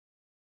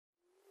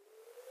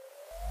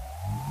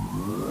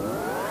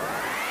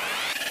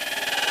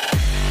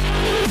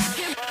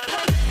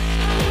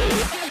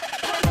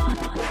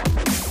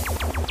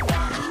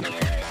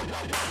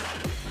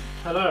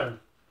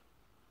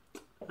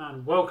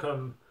and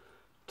welcome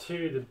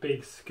to the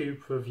Big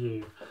Scoop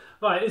review.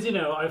 Right, as you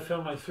know, I've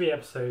filmed like 3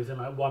 episodes in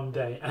like one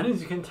day, and as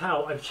you can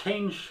tell, I've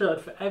changed shirt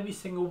for every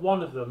single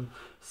one of them,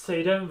 so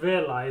you don't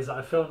realise that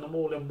I filmed them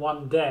all in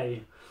one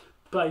day.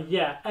 But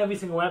yeah, every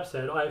single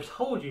episode, I've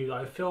told you that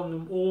I filmed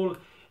them all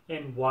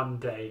in one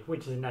day,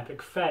 which is an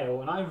epic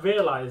fail, and I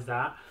realised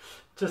that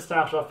just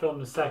after I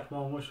filmed the second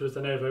one, which was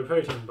the Novo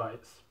Protein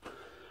Bites.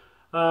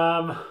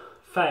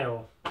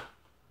 Fail.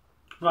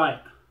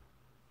 Right.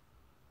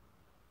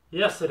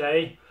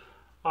 Yesterday,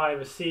 I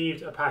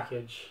received a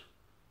package.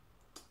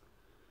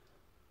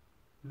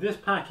 This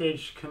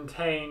package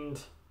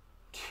contained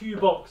 2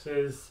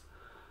 boxes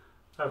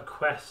of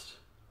Quest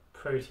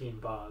protein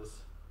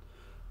bars.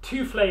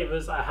 2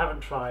 flavours I haven't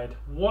tried,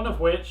 one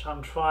of which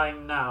I'm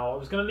trying now. I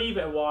was going to leave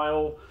it a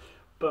while,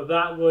 but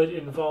that would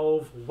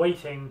involve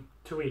waiting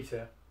to eat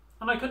it.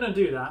 And I couldn't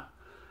do that.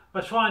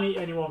 I try and eat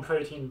only 1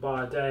 protein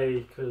bar a day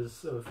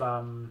because of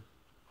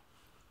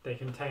they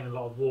contain a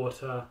lot of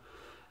water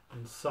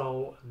and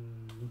salt,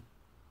 and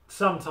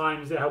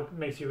sometimes it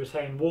makes you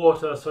retain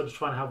water, so I just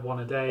try and have 1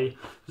 a day.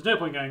 There's no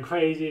point going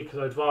crazy because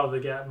I'd rather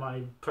get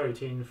my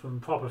protein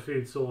from proper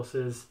food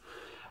sources.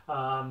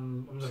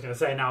 I'm just going to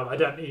say now that I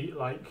don't eat,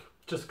 like,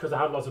 just because I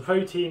have lots of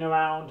protein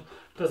around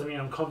doesn't mean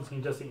I'm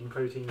constantly just eating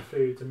protein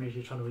foods. I'm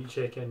usually trying to eat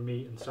chicken,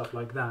 meat and stuff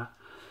like that.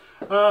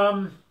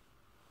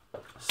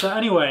 So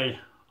anyway,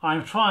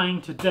 I'm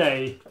trying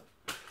today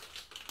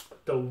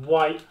the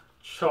white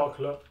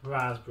chocolate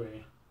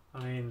raspberry.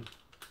 I mean,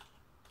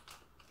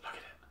 look at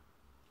it.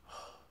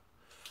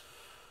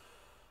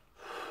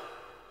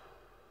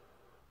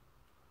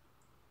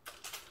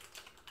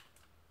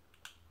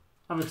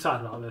 I'm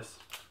excited about this.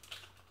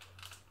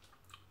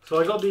 So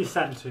I got these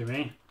sent to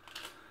me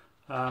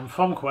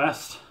from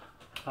Quest,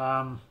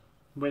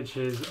 which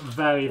is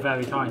very,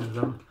 very kind of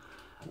them.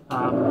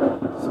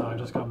 So I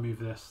just got to move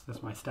this. This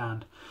is my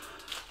stand.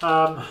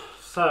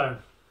 So,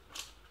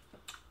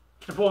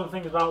 important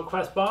things about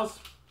Quest bars: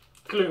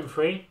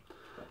 gluten-free.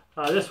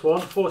 This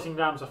one, 14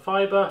 grams of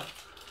fibre,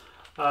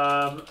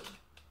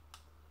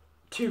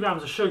 2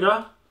 grams of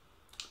sugar,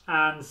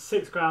 and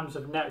 6 grams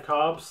of net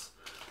carbs,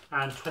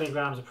 and 20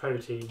 grams of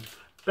protein.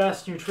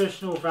 Best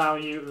nutritional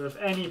value of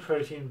any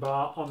protein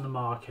bar on the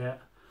market,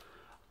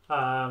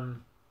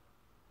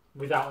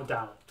 without a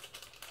doubt.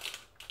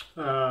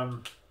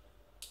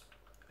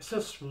 It's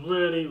just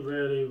really,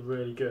 really,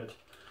 really good.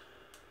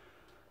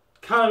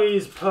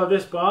 Calories per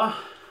this bar,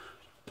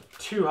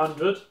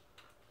 200.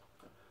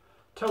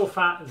 Total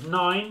fat is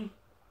 9.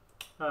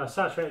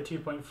 Saturated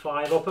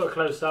 2.5. I'll put a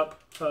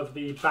close-up of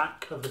the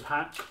back of the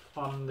pack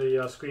on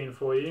the screen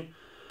for you,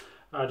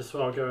 just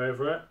so I'll go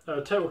over it.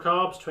 Total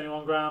carbs,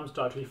 21 grams.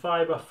 Dietary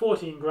fibre,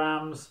 14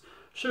 grams.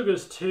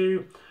 Sugars,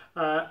 2.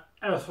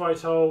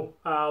 Erythritol,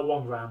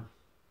 1 gram.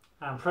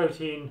 And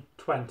protein,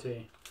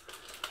 20.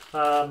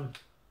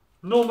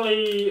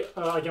 Normally,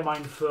 I get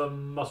mine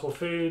from Muscle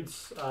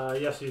Foods.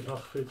 Yes, I use Muscle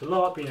Foods a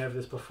lot, been over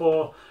this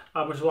before,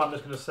 which is what I'm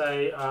just going to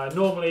say.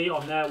 Normally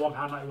on there,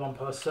 £1.91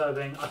 per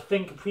serving. I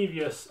think a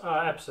previous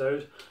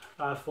episode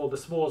for the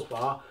s'mores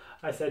bar,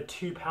 I said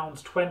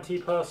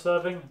 £2.20 per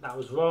serving. That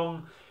was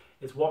wrong.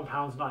 It's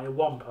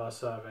 £1.91 per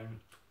serving.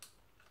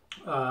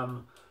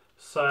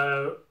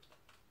 So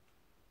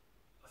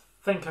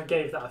I think I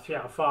gave that a 3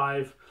 out of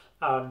 5.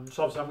 So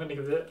obviously I'm going to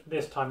give it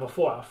this time a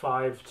 4 out of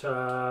 5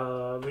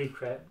 to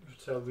recreate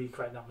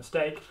that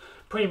mistake.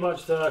 Pretty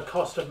much the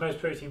cost of most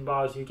protein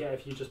bars you get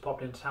if you just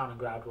popped into town and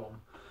grabbed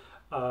one,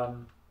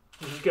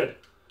 which is good.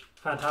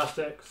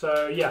 Fantastic.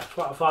 So yeah,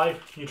 4 out of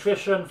 5.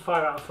 Nutrition,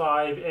 5 out of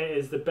 5. It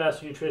is the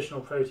best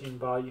nutritional protein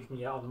bar you can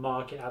get on the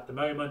market at the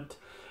moment.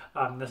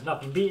 There's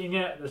nothing beating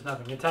it, there's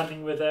nothing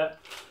contending with it.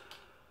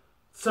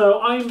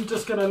 So I'm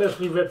just going to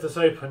literally rip this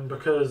open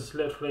because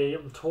literally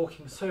I'm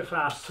talking so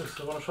fast because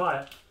I want to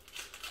try it.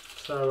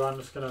 So I'm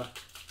just going to...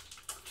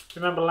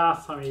 Remember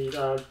last time we did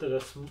a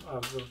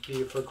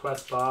review for a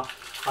Quest bar,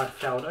 I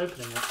failed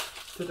opening it.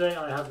 Today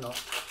I have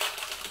not.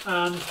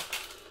 And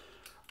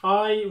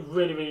I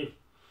really, really... It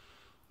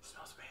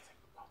smells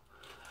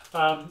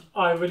amazing.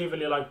 I really,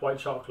 really like white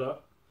chocolate.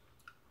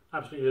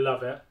 Absolutely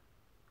love it.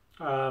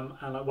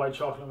 And like white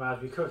chocolate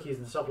raspberry cookies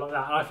and stuff like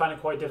that. And I find it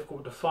quite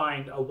difficult to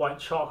find a white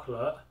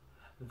chocolate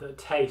that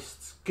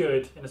tastes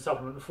good in a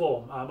supplement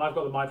form. I've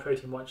got the My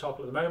Protein white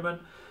chocolate at the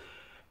moment,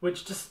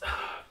 which just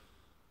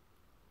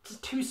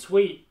too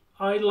sweet.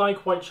 I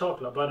like white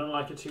chocolate, but I don't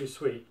like it too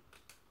sweet.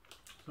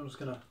 So I'm just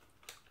gonna...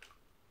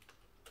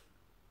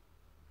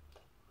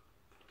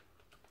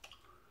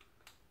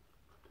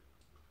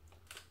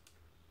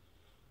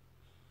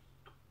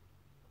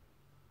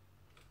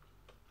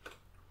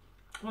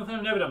 One thing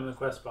I've never done with the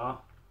Quest bar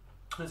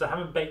is I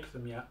haven't baked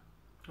them yet.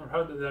 I've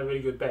heard that they're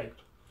really good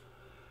baked.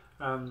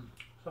 So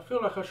I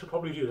feel like I should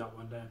probably do that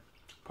one day.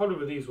 Probably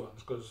with these ones,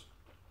 because,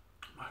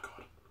 my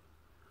God.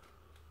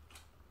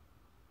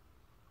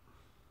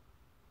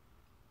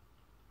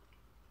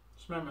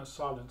 It's a moment of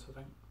silence, I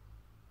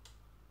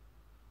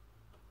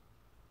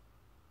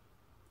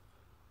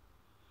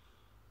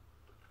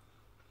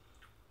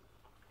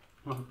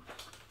think.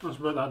 Let's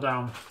put that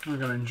down. I'm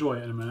going to enjoy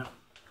it in a minute.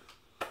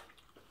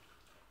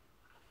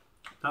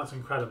 That's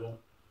incredible.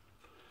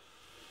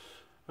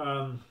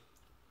 Something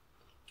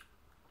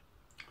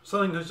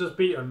has just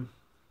beaten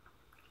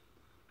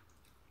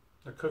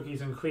the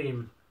cookies and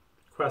cream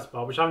Quest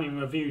bar, which I haven't even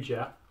reviewed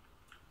yet,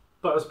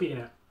 but it's beaten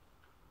it.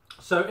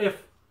 So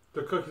if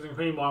the cookies and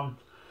cream one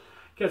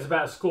gets a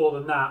better score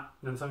than that,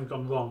 then something's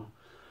gone wrong,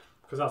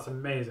 because that's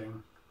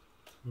amazing.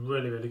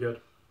 Really, really good.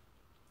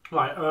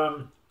 Right,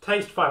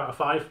 taste 5 out of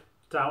 5,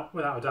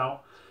 without a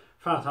doubt.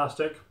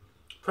 Fantastic.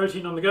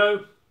 Protein on the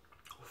go,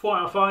 4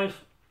 out of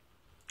 5.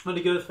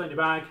 Really good, throw in your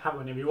bag, have it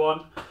whenever you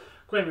want.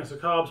 Great mix of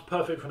carbs,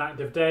 perfect for an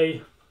active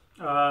day.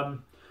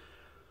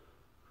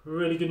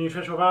 Really good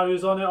nutritional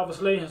values on it,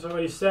 obviously, as I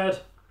already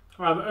said.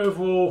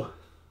 Overall,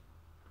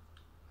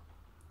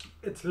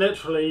 it's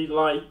literally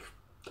like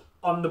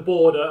on the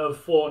border of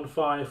 4 and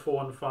 5,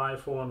 4 and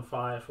 5, 4 and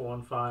 5, 4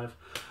 and 5.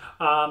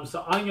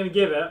 So I'm going to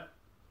give it,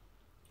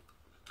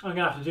 I'm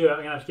going to have to do it, I'm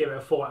going to have to give it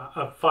a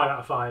 5 out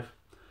of 5.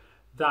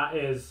 That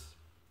is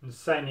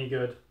insanely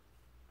good.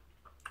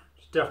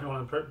 It's definitely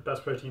one of the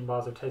best protein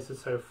bars I've tasted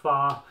so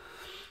far.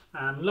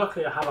 And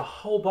luckily I have a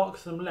whole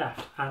box of them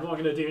left. And what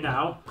I'm going to do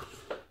now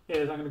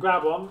is I'm going to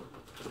grab one.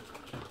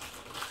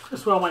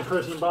 This is where all my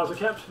protein bars are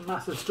kept,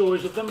 massive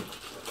storage of them.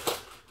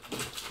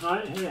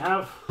 Right, here we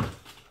have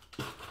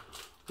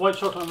white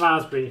chocolate and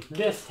raspberry.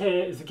 This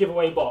here is a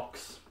giveaway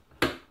box.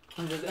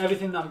 And this is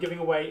everything that I'm giving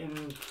away in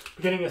the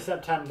beginning of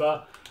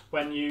September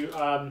when you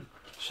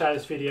share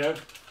this video.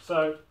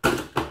 So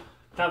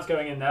that's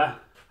going in there,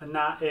 and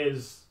that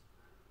is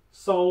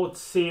sold,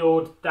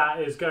 sealed. That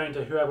is going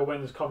to whoever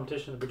wins this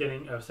competition at the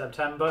beginning of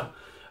September.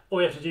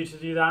 All you have to do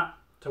that,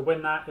 to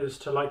win that, is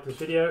to like this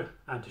video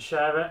and to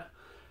share it.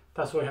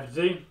 That's all you have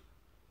to do.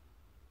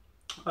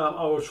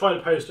 I will try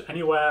to post it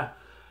anywhere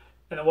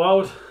in the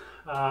world.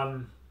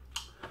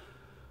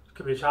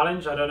 Could be a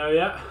challenge, I don't know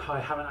yet.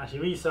 I haven't actually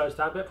researched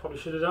that bit, probably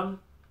should have done.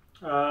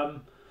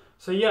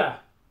 So yeah,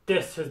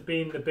 this has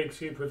been the Big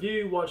Scoop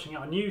Review. Watching it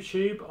on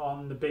YouTube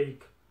on the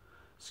Big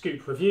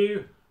Scoop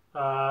Review,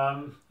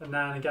 and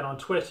then again on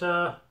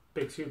Twitter,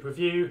 Big Scoop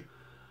Review,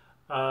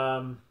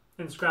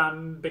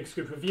 Instagram, Big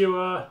Scoop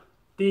Reviewer,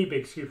 the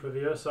Big Scoop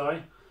Reviewer,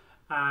 sorry,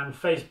 and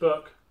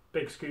Facebook,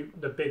 Big Scoop,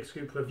 the Big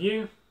Scoop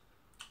Review.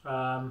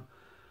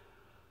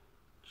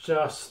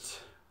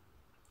 Just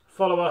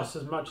follow us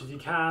as much as you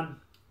can.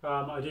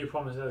 I do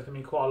promise there's going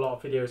to be quite a lot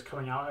of videos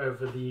coming out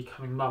over the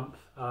coming month.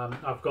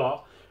 I've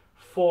got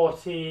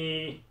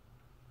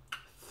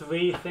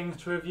 43 things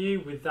to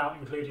review without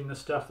including the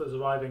stuff that's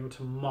arriving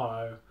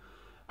tomorrow.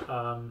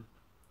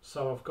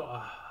 So I've got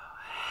a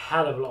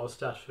hell of a lot of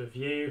stuff to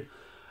review,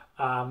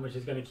 which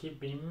is going to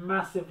keep me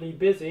massively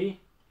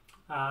busy.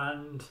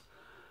 And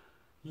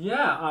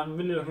yeah, I'm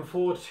really looking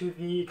forward to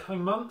the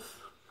coming month.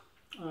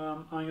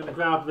 I'm going to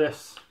grab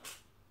this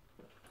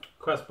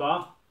Quest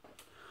bar.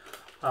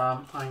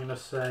 I'm going to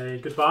say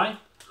goodbye.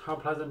 Have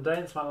a pleasant day.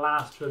 It's my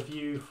last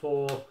review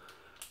for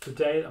the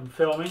day that I'm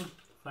filming,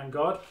 thank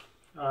God.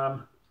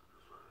 I'm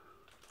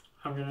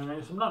going to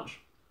make some lunch.